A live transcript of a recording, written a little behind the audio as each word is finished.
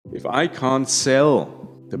If I can't sell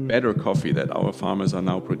the better coffee that our farmers are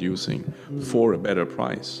now producing for a better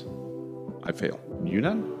price, I fail.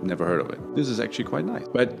 Yunnan? Never heard of it. This is actually quite nice.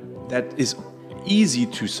 But that is easy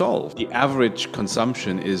to solve. The average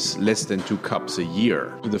consumption is less than 2 cups a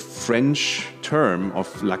year. The French term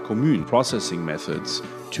of la commune, processing methods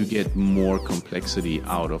to get more complexity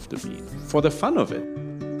out of the bean. For the fun of it.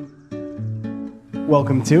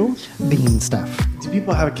 Welcome to Bean Stuff. Do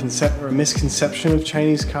people have a misconception of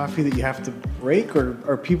Chinese coffee that you have to break, or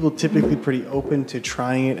are people typically pretty open to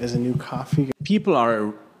trying it as a new coffee? People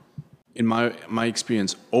are, in my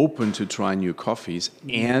experience, open to try new coffees,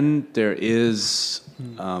 and there is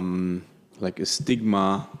like a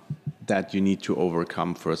stigma that you need to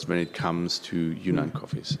overcome first when it comes to Yunnan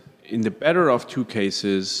coffees. In the better of two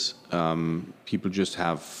cases, people just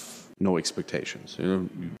have no expectations.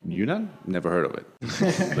 Yunnan? Never heard of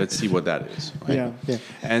it. Let's see what that is. Right? Yeah.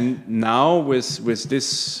 And now with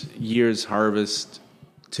this year's harvest,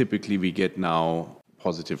 typically we get now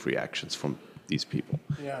positive reactions from these people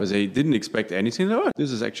because they didn't expect anything. Oh, this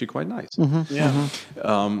is actually quite nice.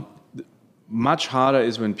 Much harder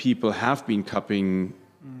is when people have been cupping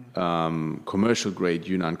commercial grade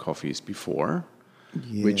Yunnan coffees before,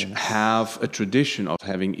 which have a tradition of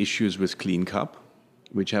having issues with clean cup,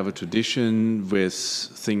 which have a tradition with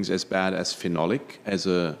things as bad as phenolic as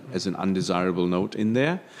an undesirable note in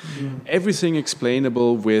there. Everything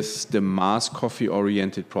explainable with the mass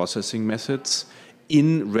coffee-oriented processing methods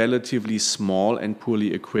in relatively small and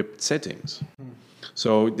poorly equipped settings.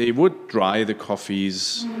 So they would dry the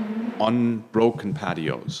coffees on broken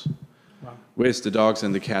patios with the dogs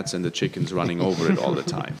and the cats and the chickens running over it all the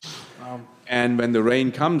time. And when the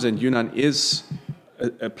rain comes, and Yunnan is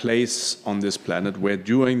a place on this planet where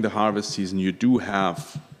during the harvest season you do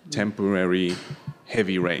have temporary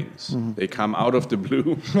heavy rains. They come out of the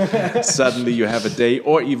blue. Suddenly you have a day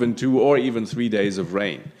or even 2 or even 3 days of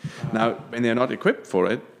rain. Now, when they're not equipped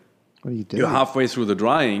for it, What do you do? you're halfway through the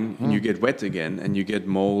drying and you get wet again and you get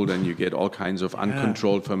mold and you get all kinds of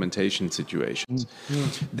uncontrolled fermentation situations.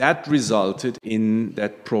 That resulted in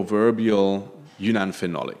that proverbial Yunnan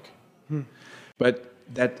phenolic. But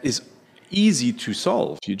that is easy to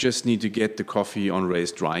solve. You just need to get the coffee on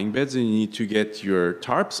raised drying beds and you need to get your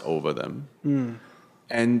tarps over them.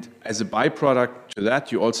 And as a byproduct to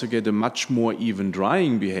that, you also get a much more even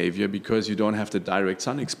drying behavior because you don't have the direct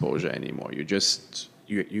sun exposure anymore. You just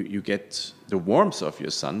you get the warmth of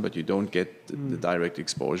your sun, but you don't get the direct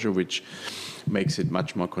exposure, which makes it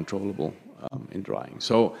much more controllable in drying.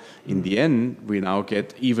 So in the end, we now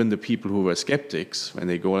get even the people who were skeptics when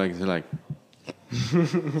they go they're like,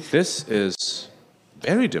 this is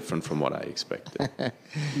very different from what I expected.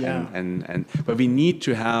 But we need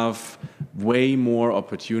to have way more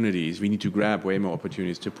opportunities. We need to grab way more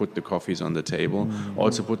opportunities to put the coffees on the table,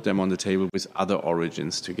 also put them on the table with other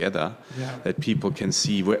origins together, that people can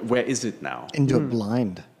see where is it now. And do it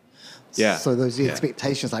blind. Yeah. So those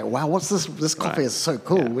expectations, like, wow, what's this? This coffee is so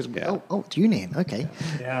cool. Oh, it's Yunnan. Okay.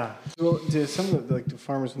 Yeah. Well, do some of the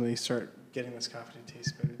farmers, when they start getting this coffee to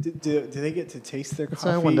taste better, do they get to taste their coffee?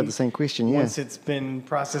 So I wondered the same question, once it's been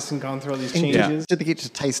processed and gone through all these changes? Did they get to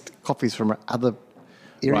taste coffees from other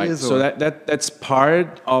areas? Right. So that's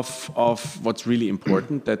part of what's really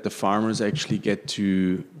important, that the farmers actually get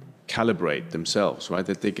to calibrate themselves, right?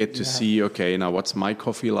 That they get to see, okay, now what's my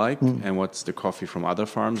coffee like, and what's the coffee from other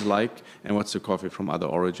farms like, and what's the coffee from other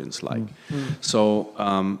origins like. So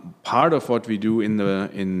part of what we do in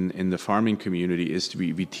the farming community is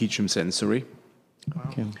we teach them sensory.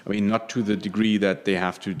 Okay. I mean, not to the degree that they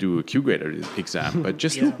have to do a Q-grader exam, but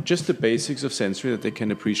just the basics of sensory, that they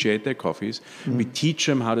can appreciate their coffees. We teach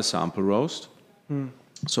them how to sample roast,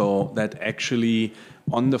 so that actually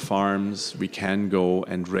on the farms we can go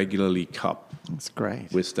and regularly cup. That's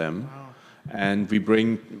great. With them. And we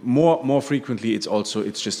bring more frequently.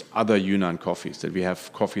 It's just other Yunnan coffees, that we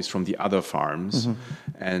have coffees from the other farms,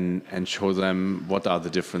 and show them what are the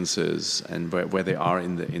differences and where they are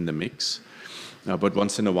in the mix. But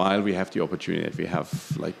once in a while, we have the opportunity that we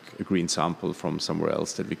have like a green sample from somewhere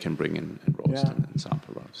else that we can bring in and roast and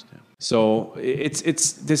sample roast. Yeah. So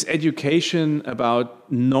it's this education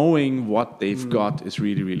about knowing what they've got is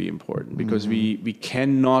really, really important, because we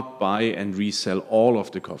cannot buy and resell all of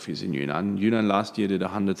the coffees in Yunnan. Yunnan last year did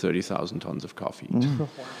 130,000 tons of coffee.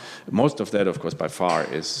 Most of that, of course, by far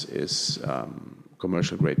is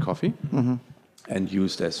commercial grade coffee and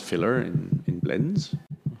used as filler in blends.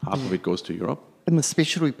 Half of it goes to Europe. And the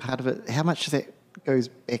specialty part of it, how much of that goes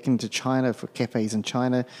back into China for cafes in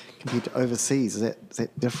China compared to overseas? Is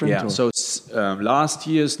that different? Yeah, so last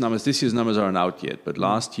year's numbers, this year's numbers aren't out yet, but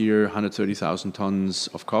last year, 130,000 tons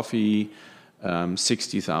of coffee,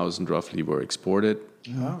 60,000 roughly were exported.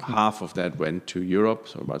 Half of that went to Europe,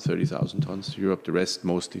 so about 30,000 tons to Europe. The rest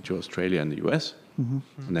mostly to Australia and the US, and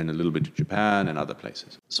then a little bit to Japan and other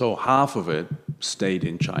places. So half of it stayed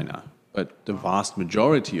in China. But the vast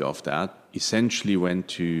majority of that essentially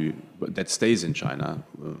that stays in China,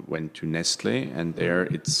 went to Nestle, and there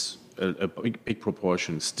it's a big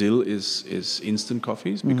proportion still is instant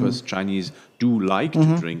coffees, because Chinese do like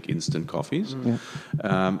to drink instant coffees.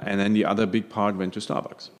 And then the other big part went to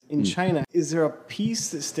Starbucks. In China, is there a piece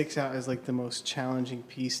that sticks out as like the most challenging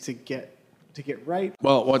piece to get right?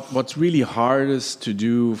 Well, what's really hardest to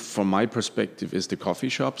do from my perspective is the coffee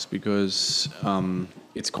shops, because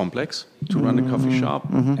it's complex to run a coffee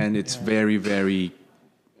shop, and it's very, very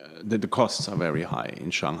the costs are very high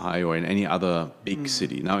in Shanghai or in any other big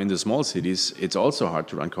city. Now, in the small cities, it's also hard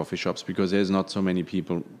to run coffee shops because there's not so many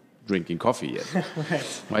people drinking coffee yet.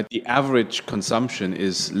 Right? The average consumption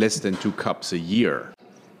is less than 2 cups a year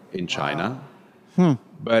in China,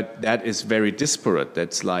 but that is very disparate.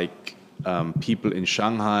 That's like people in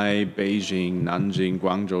Shanghai, Beijing, Nanjing,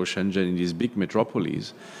 Guangzhou, Shenzhen, in these big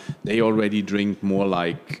metropolises, they already drink more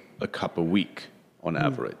like a cup a week on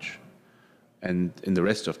average. And in the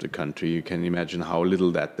rest of the country, you can imagine how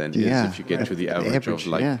little that then is if you get to the average of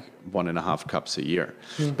like 1.5 cups a year.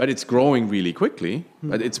 But it's growing really quickly,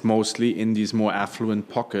 but it's mostly in these more affluent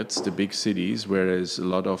pockets, the big cities, where there's a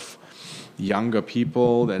lot of younger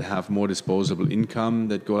people that have more disposable income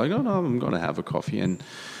that go like, oh no, I'm going to have a coffee. And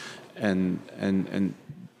in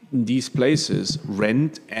these places,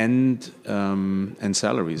 rent and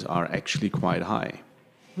salaries are actually quite high.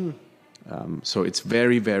 So it's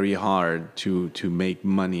very, very hard to make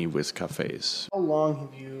money with cafes. How long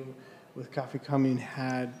have you, with Coffee Commune,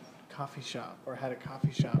 had a coffee shop?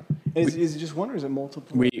 And is it just one or is it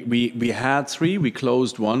multiple? We had 3. We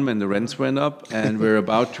closed one when the rents went up, and we're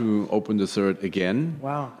about to open the 3rd again.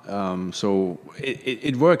 Wow. So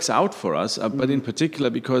it works out for us, but in particular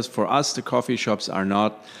because for us the coffee shops are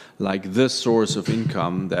not like the source of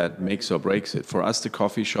income that makes or breaks it. For us the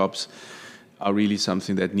coffee shops are really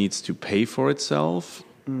something that needs to pay for itself.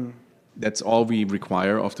 That's all we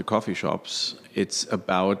require of the coffee shops. It's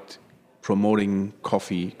about promoting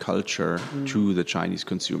coffee culture to the Chinese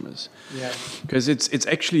consumers. Because it's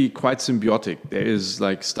actually quite symbiotic. There is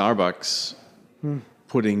like Starbucks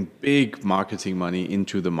putting big marketing money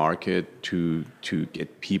into the market to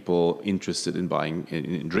get people interested in buying,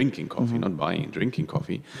 in drinking coffee, not buying, drinking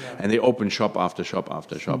coffee. And they open shop after shop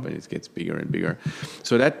after shop, and it gets bigger and bigger.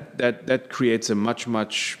 So that creates a much,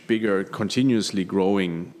 much bigger, continuously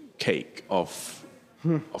growing cake of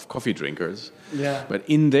coffee drinkers. But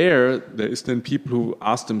in there is then people who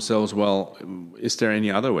ask themselves, well, is there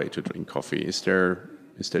any other way to drink coffee? Is there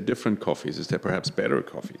different coffees? Is there perhaps better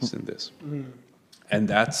coffees than this? And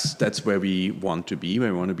that's where we want to be. We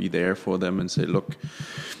want to be there for them and say, look,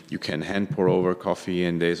 you can hand pour over coffee,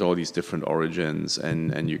 and there's all these different origins,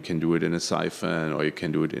 and you can do it in a siphon, or you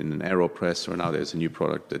can do it in an AeroPress, or now there's a new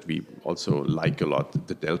product that we also like a lot,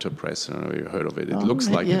 the Delta Press. I don't know if you've heard of it. It looks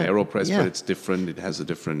like an AeroPress, but it's different. It has a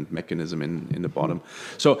different mechanism in the bottom.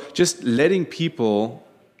 So just letting people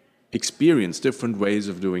experience different ways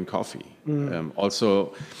of doing coffee.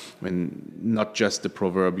 Also, when not just the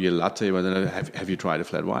proverbial latte, but then have you tried a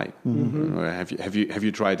flat white? Or have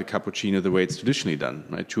you tried a cappuccino the way it's traditionally done,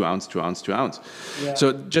 right? 2 ounce, 2 ounce, 2 ounce.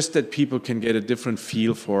 So just that people can get a different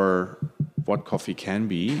feel for what coffee can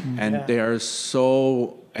be, and they are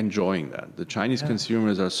so enjoying that. The Chinese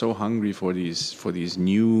consumers are so hungry for these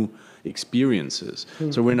new experiences.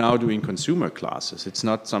 So we're now doing consumer classes. It's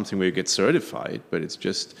not something where you get certified, but it's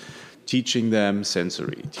just teaching them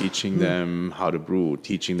sensory, teaching them how to brew,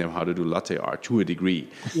 teaching them how to do latte art to a degree,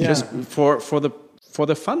 just for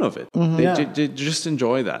the fun of it. They just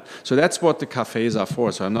enjoy that. So that's what the cafes are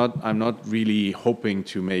for. So I'm not really hoping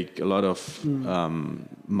to make a lot of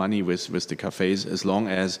money with the cafes, as long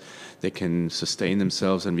as they can sustain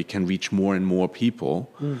themselves and we can reach more and more people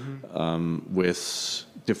with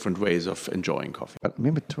different ways of enjoying coffee. But I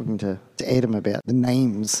remember talking to Adam about the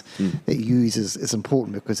names that you use is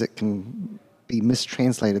important, because it can be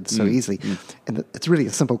mistranslated so easily. And it's really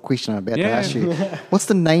a simple question I'm about to ask you. What's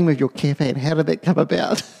the name of your cafe, and how did that come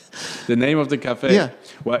about? The name of the cafe?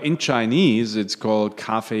 Well, in Chinese, it's called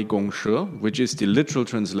Cafe Gongshi, which is the literal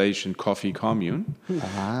translation, Coffee Commune.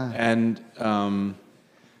 And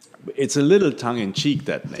it's a little tongue-in-cheek,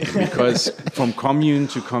 that name, because from commune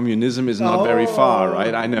to communism is not very far,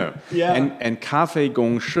 right? I know. And Cafe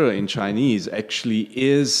Gongshi in Chinese actually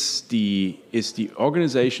is the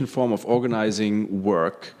organization form of organizing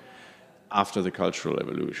work after the Cultural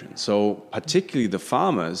Revolution. So particularly the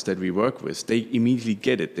farmers that we work with, they immediately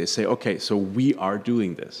get it. They say, okay, so we are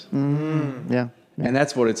doing this. Yeah. And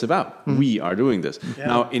that's what it's about. We are doing this. Yeah.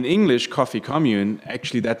 Now, in English, Coffee Commune,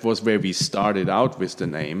 actually that was where we started out with the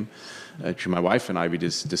name. Actually, my wife and I, we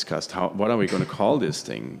just discussed what are we going to call this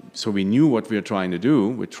thing. So we knew what we were trying to do.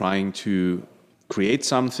 We're trying to create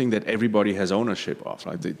something that everybody has ownership of.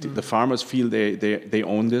 Like the farmers feel they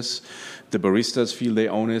own this, the baristas feel they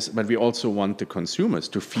own this, but we also want the consumers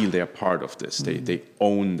to feel they're part of this. They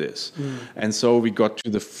own this. And so we got to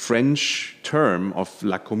the French term of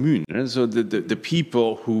la commune. So the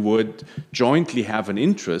people who would jointly have an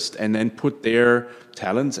interest and then put their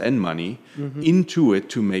talents and money into it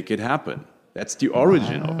to make it happen. That's the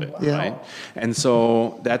origin of it, right? And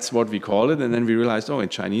so that's what we call it. And then we realized, in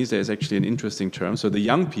Chinese, there's actually an interesting term. So the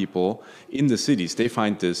young people in the cities, they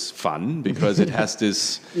find this fun because it has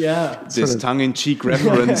this tongue-in-cheek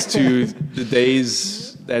reference to the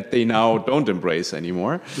days that they now don't embrace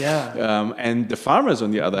anymore. And the farmers,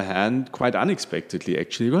 on the other hand, quite unexpectedly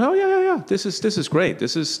actually go, this is great.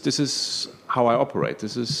 This is how I operate.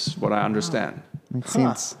 This is what I understand. Makes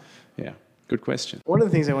sense. Yeah. Good question. One of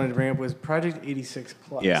the things I wanted to bring up was Project 86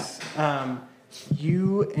 Plus. Yeah.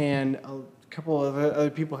 You and a couple of other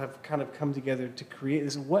people have kind of come together to create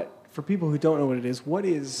this. For people who don't know what it is, what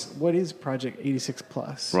is Project 86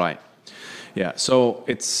 Plus? Right. Yeah. So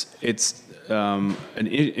it's an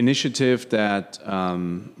initiative that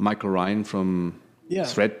Michael Ryan from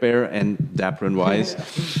Threadbare and Dapper and Wise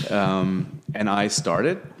and I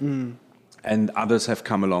started. And others have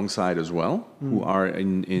come alongside as well, who are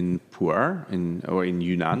in Pu'er, in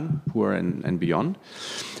Yunnan, Pu'er and beyond.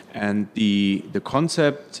 And the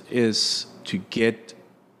concept is to get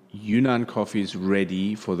Yunnan coffees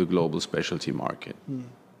ready for the global specialty market.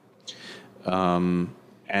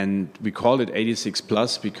 And we call it 86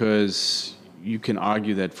 plus because you can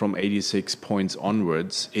argue that from 86 points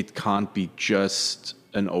onwards, it can't be just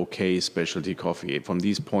an okay specialty coffee. From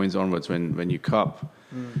these points onwards, when you cup,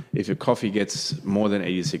 if your coffee gets more than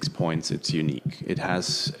 86 points, it's unique. It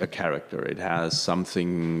has a character. It has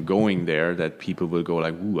something going there that people will go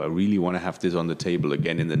like, ooh, I really want to have this on the table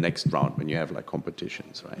again in the next round when you have like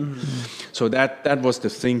competitions, right? So that was the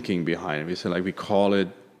thinking behind it. We said we call it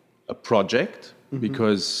a project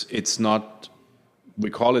because it's not, we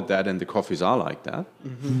call it that and the coffees are like that.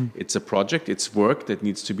 It's a project, it's work that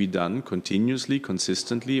needs to be done continuously,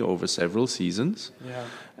 consistently over several seasons.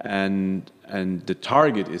 And the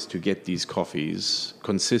target is to get these coffees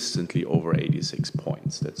consistently over 86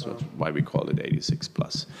 points. That's why we call it 86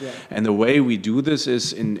 plus. And the way we do this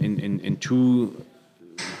is in two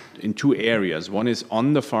areas. One is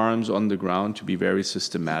on the farms, on the ground, to be very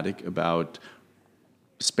systematic about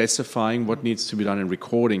specifying what needs to be done and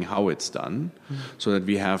recording how it's done so that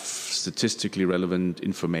we have statistically relevant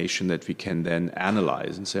information that we can then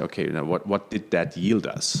analyze and say, okay, what did that yield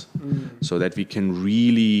us? So that we can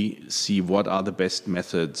really see what are the best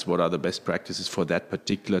methods, what are the best practices for that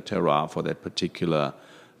particular terroir, for that particular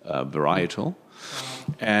varietal.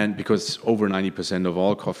 And because over 90% of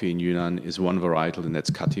all coffee in Yunnan is one varietal, and that's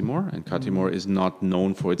Katimor. And Katimor is not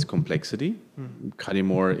known for its complexity.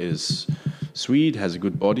 Katimor is sweet, has a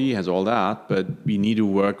good body, has all that, but we need to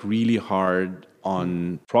work really hard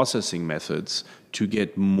on processing methods to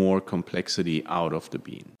get more complexity out of the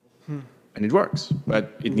bean. And it works,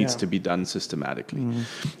 but it needs to be done systematically.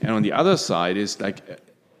 And on the other side is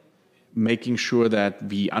making sure that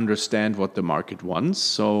we understand what the market wants.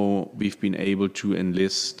 So we've been able to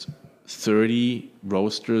enlist 30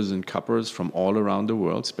 roasters and cuppers from all around the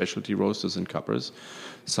world, specialty roasters and cuppers.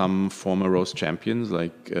 Some former roast champions,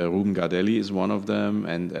 like Ruben Gardelli is one of them,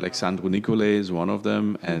 and Alexandru Nicolae is one of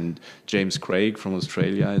them, and James Craig from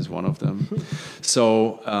Australia is one of them.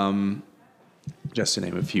 So, just to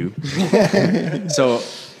name a few. So,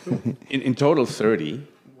 in total 30.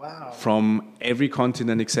 Wow. From every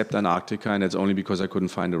continent except Antarctica, and that's only because I couldn't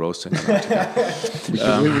find a roaster in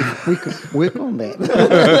Antarctica. We could work on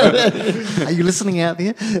that. Are you listening out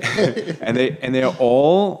there? and they are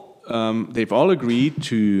all they've all agreed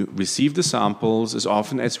to receive the samples as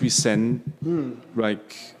often as we send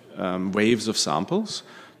waves of samples,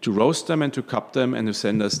 to roast them and to cup them and to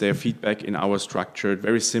send us their feedback in our structured,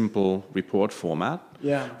 very simple report format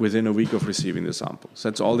within a week of receiving the samples.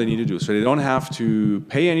 That's all they need to do. So they don't have to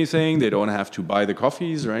pay anything, they don't have to buy the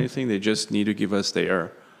coffees or anything, they just need to give us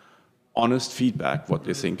their honest feedback, what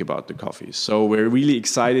they think about the coffees. So we're really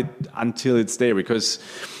excited until it's there because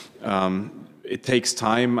it takes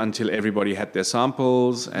time until everybody had their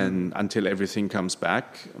samples and until everything comes back.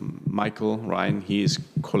 Michael Ryan, he is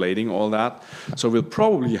collating all that. So we'll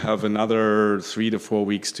probably have another 3 to 4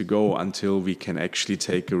 weeks to go until we can actually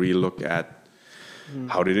take a real look at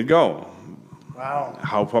how did it go? Wow.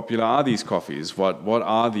 How popular are these coffees? What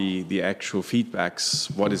are the actual feedbacks?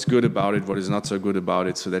 What is good about it? What is not so good about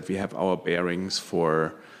it? So that we have our bearings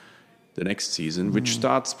for the next season, which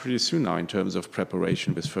starts pretty soon now in terms of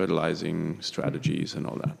preparation with fertilizing strategies and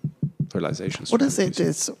all that. Fertilization What is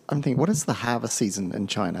strategies. it? I'm thinking, what is the harvest season in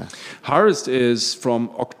China? Harvest is from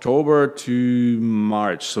October to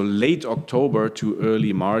March, so late October to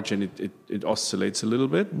early March, and it oscillates a little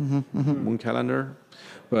bit, moon calendar.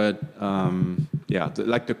 But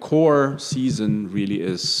like the core season really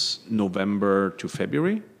is November to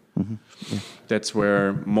February. That's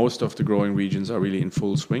where most of the growing regions are really in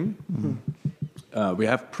full swing. We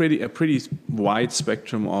have a pretty wide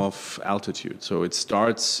spectrum of altitude. So it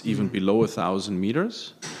starts even below 1,000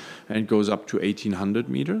 meters and it goes up to 1,800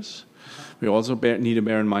 meters. We also need to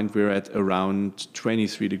bear in mind we're at around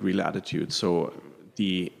 23 degree latitude. So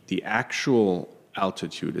the actual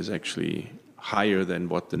altitude is actually higher than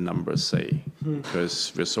what the numbers say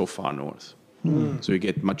because we're so far north. So you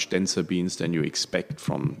get much denser beans than you expect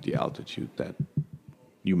from the altitude that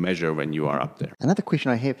you measure when you are up there. Another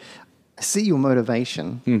question I have, I see your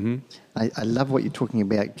motivation. I love what you're talking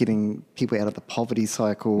about, getting people out of the poverty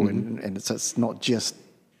cycle, and so it's not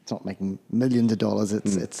making millions of dollars.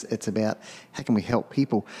 It's about how can we help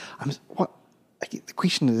people. The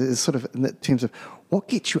question is sort of in terms of what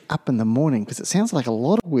gets you up in the morning, because it sounds like a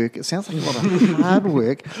lot of work. It sounds like a lot of hard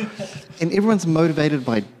work, and everyone's motivated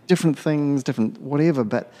by different things, different whatever.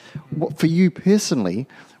 But what for you personally?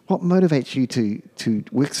 What motivates you to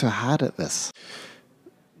work so hard at this?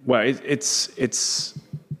 Well, it's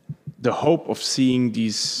the hope of seeing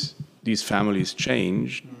these families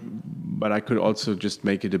change, but I could also just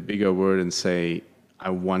make it a bigger word and say, I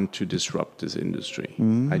want to disrupt this industry.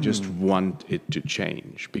 I just want it to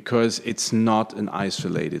change because it's not an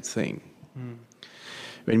isolated thing.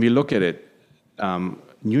 When we look at it,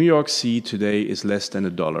 New York C today is less than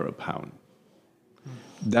 $1 a pound.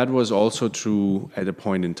 That was also true at a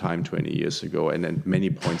point in time 20 years ago and at many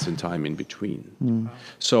points in time in between.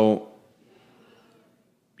 So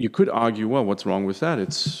you could argue, well, what's wrong with that?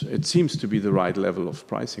 It seems to be the right level of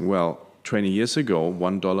pricing. Well, 20 years ago,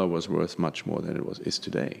 $1 was worth much more than it is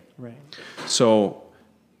today. Right. So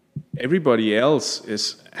everybody else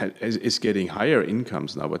is getting higher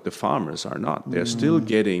incomes now, but the farmers are not. They're still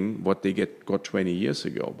getting what they got 20 years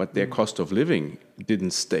ago, but their cost of living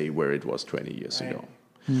didn't stay where it was 20 years ago.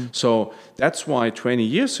 So that's why 20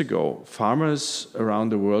 years ago, farmers around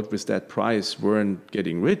the world with that price weren't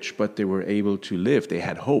getting rich, but they were able to live. They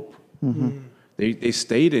had hope. They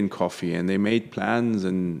stayed in coffee and they made plans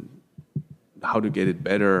and how to get it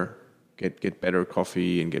better, get better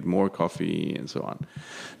coffee and get more coffee and so on.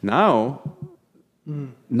 Now,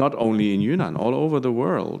 not only in Yunnan, all over the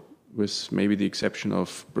world, with maybe the exception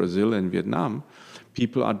of Brazil and Vietnam,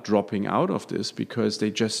 people are dropping out of this because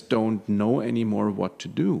they just don't know anymore what to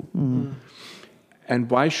do. And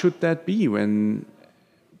why should that be when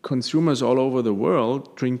consumers all over the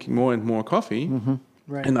world drinking more and more coffee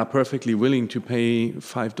and are perfectly willing to pay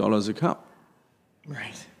 $5 a cup?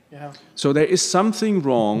 Right. Yeah. So there is something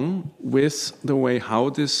wrong with the way how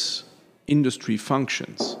this industry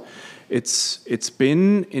functions. It's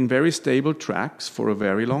been in very stable tracks for a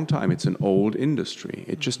very long time. It's an old industry.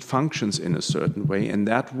 It just functions in a certain way, and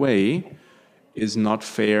that way is not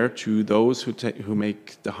fair to those who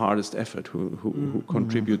make the hardest effort, who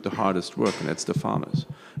contribute the hardest work, and that's the farmers.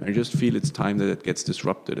 And I just feel it's time that it gets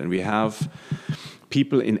disrupted, and we have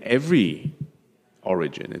people in every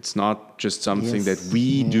origin. It's not just something that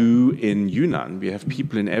we do in Yunnan. We have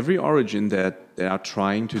people in every origin that they are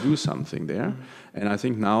trying to do something there. And I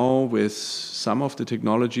think now with some of the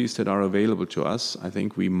technologies that are available to us, I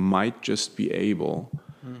think we might just be able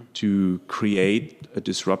to create a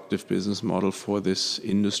disruptive business model for this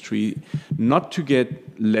industry, not to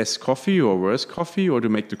get less coffee or worse coffee or to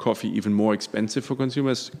make the coffee even more expensive for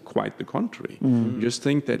consumers, quite the contrary. Just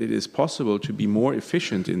think that it is possible to be more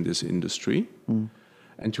efficient in this industry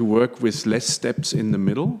and to work with less steps in the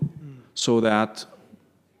middle so that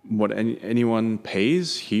what anyone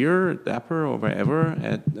pays here at Dapper or wherever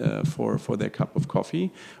for their cup of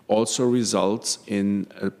coffee also results in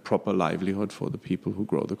a proper livelihood for the people who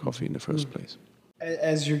grow the coffee in the first place.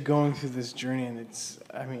 As you're going through this journey, and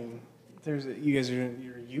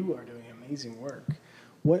you are doing amazing work.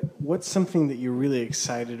 What's something that you're really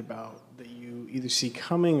excited about that you either see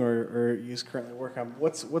coming or you currently work on?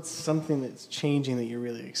 What's something that's changing that you're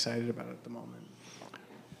really excited about at the moment?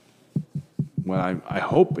 well, I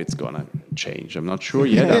hope it's going to change. I'm not sure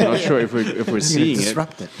yet. I'm not sure if we're seeing it.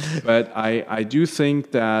 Disrupt it. But I do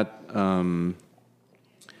think that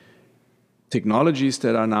technologies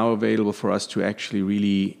that are now available for us to actually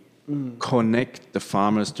really connect the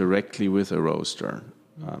farmers directly with a roaster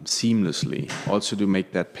seamlessly, also to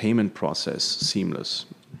make that payment process seamless.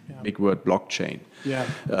 Big word, blockchain. Yeah.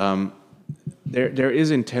 There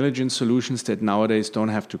is intelligent solutions that nowadays don't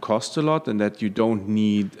have to cost a lot and that you don't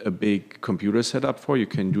need a big computer setup for. You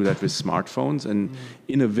can do that with smartphones. And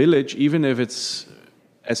in a village, even if it's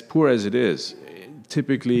as poor as it is,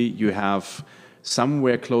 typically you have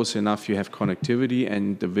somewhere close enough, you have connectivity,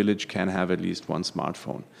 and the village can have at least one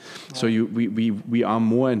smartphone. Wow. So we are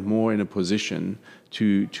more and more in a position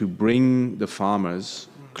to bring the farmers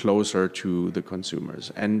closer to the consumers.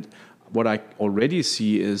 And what I already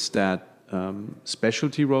see is that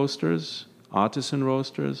specialty roasters, artisan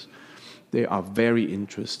roasters, they are very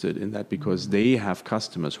interested in that because they have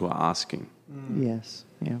customers who are asking. Yes.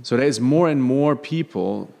 Yeah. So there's more and more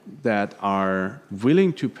people that are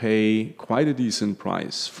willing to pay quite a decent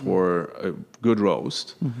price for a good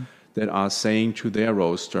roast, that are saying to their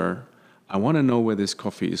roaster, I want to know where this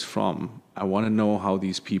coffee is from. I want to know how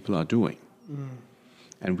these people are doing.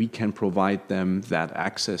 And we can provide them that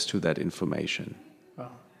access to that information.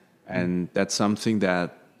 Wow. And that's something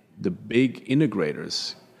that the big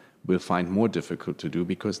integrators will find more difficult to do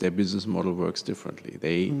because their business model works differently.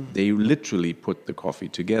 They literally put the coffee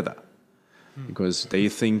together because they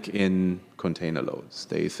think in container loads.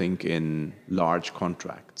 They think in large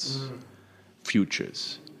contracts,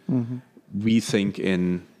 futures. We think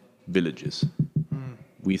in villages.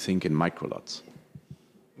 We think in microlots.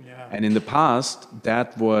 Yeah. And in the past,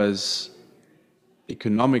 that was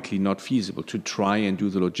economically not feasible to try and do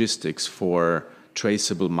the logistics for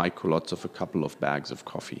traceable microlots of a couple of bags of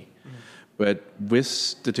coffee. But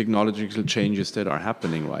with the technological changes that are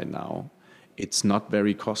happening right now, it's not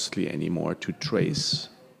very costly anymore to trace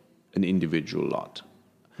an individual lot.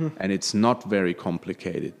 And it's not very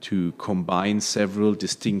complicated to combine several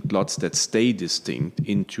distinct lots that stay distinct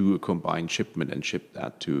into a combined shipment and ship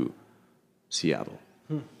that to Seattle.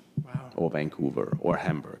 Wow. Or Vancouver or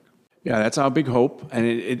Hamburg. Yeah, that's our big hope, and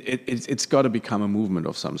it's got to become a movement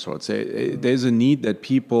of some sort. There's a need that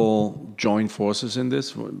people join forces in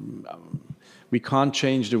this. We can't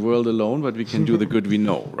change the world alone, but we can do the good we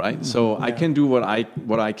know, right? So I can do what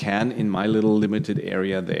I can in my little limited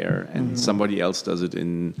area there, and somebody else does it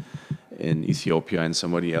in Ethiopia, and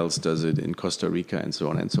somebody else does it in Costa Rica, and so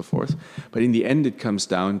on and so forth. But in the end, it comes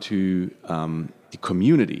down to the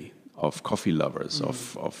community of coffee lovers,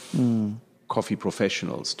 of coffee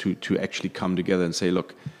professionals to actually come together and say,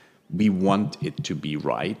 look, we want it to be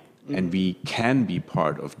right, and we can be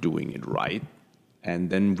part of doing it right.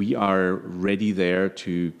 And then we are ready there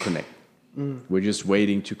to connect. We're just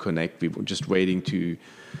waiting to connect. We're just waiting to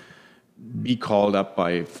be called up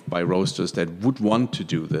by roasters that would want to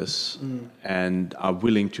do this and are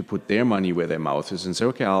willing to put their money where their mouth is and say,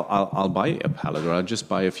 okay, I'll buy a pallet or I'll just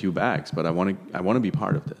buy a few bags, but I want to be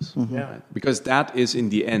part of this. Right? Because that is in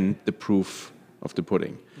the end the proof of the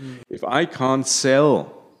pudding. If I can't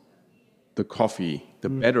sell the coffee, the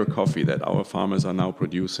better coffee that our farmers are now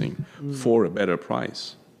producing for a better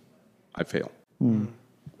price, I fail.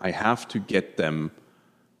 I have to get them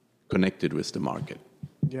connected with the market.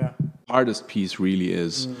 Yeah. Hardest piece really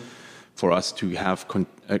is for us to have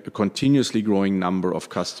a continuously growing number of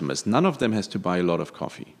customers. None of them has to buy a lot of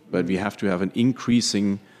coffee, but we have to have an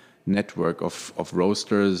increasing network of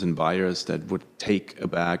roasters and buyers that would take a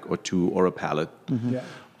bag or two or a pallet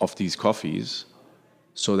of these coffees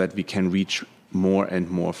so that we can reach more and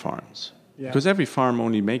more farms. Yeah. Because every farm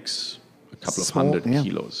only makes a couple of hundred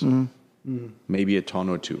kilos, maybe a ton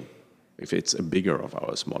or two, if it's a bigger of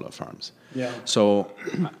our smaller farms. Yeah. So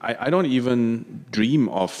I don't even dream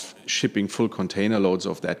of shipping full container loads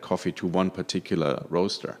of that coffee to one particular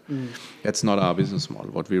roaster. That's not our business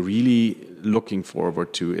model. What we're really looking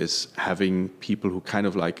forward to is having people who kind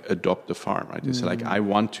of like adopt the farm, right? It's like, I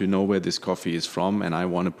want to know where this coffee is from and I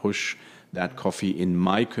want to push that coffee in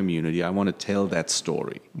my community. I want to tell that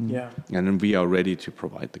story. Yeah. And then we are ready to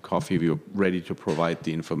provide the coffee. We are ready to provide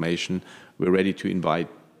the information. We're ready to invite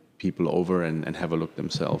people over and have a look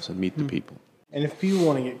themselves and meet the people. And if people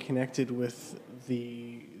want to get connected with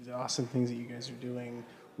the awesome things that you guys are doing,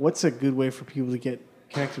 what's a good way for people to get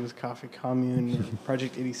connected with Coffee Commune or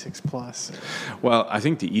Project 86 Plus? Well, I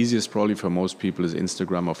think the easiest probably for most people is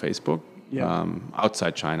Instagram or Facebook. Yeah.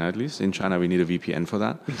 Outside China, at least. In China, we need a VPN for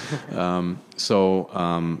that.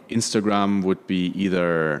 Instagram would be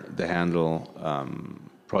either the handle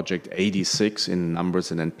project 86 in numbers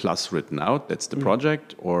and then plus written out. That's the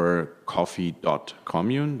project, or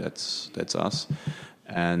coffee.commune. That's us.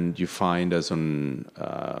 And you find us on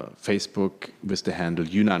Facebook with the handle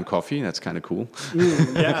Yunnan Coffee. That's kind of cool.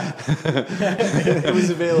 Yeah. It was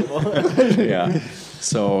available. Yeah.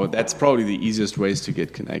 So that's probably the easiest ways to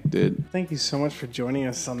get connected. Thank you so much for joining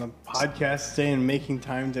us on the podcast today and making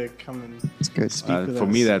time to come and speak with us. For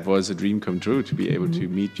me, that was a dream come true to be able to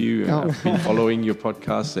meet you. I've been following your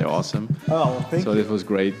podcast. They're awesome. Oh, well, thank you. So it was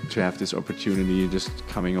great to have this opportunity, just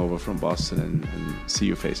coming over from Boston and see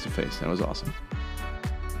you face to face. That was awesome.